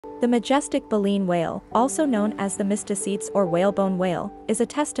The majestic baleen whale, also known as the mysticetes or whalebone whale, is a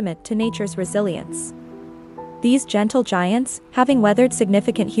testament to nature's resilience. These gentle giants, having weathered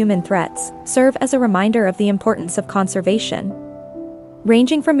significant human threats, serve as a reminder of the importance of conservation.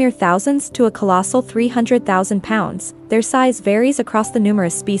 Ranging from mere thousands to a colossal 300,000 pounds, their size varies across the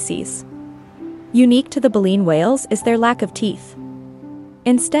numerous species. Unique to the baleen whales is their lack of teeth.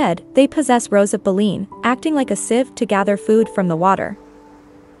 Instead, they possess rows of baleen, acting like a sieve to gather food from the water.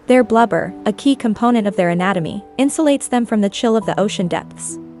 Their blubber, a key component of their anatomy, insulates them from the chill of the ocean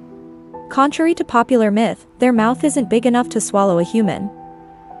depths. Contrary to popular myth, their mouth isn't big enough to swallow a human.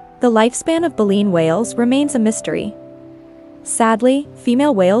 The lifespan of baleen whales remains a mystery. Sadly,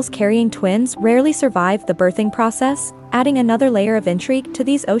 female whales carrying twins rarely survive the birthing process, adding another layer of intrigue to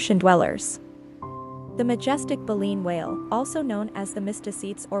these ocean dwellers. The majestic baleen whale, also known as the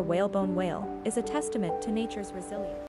mysticetes or whalebone whale, is a testament to nature's resilience.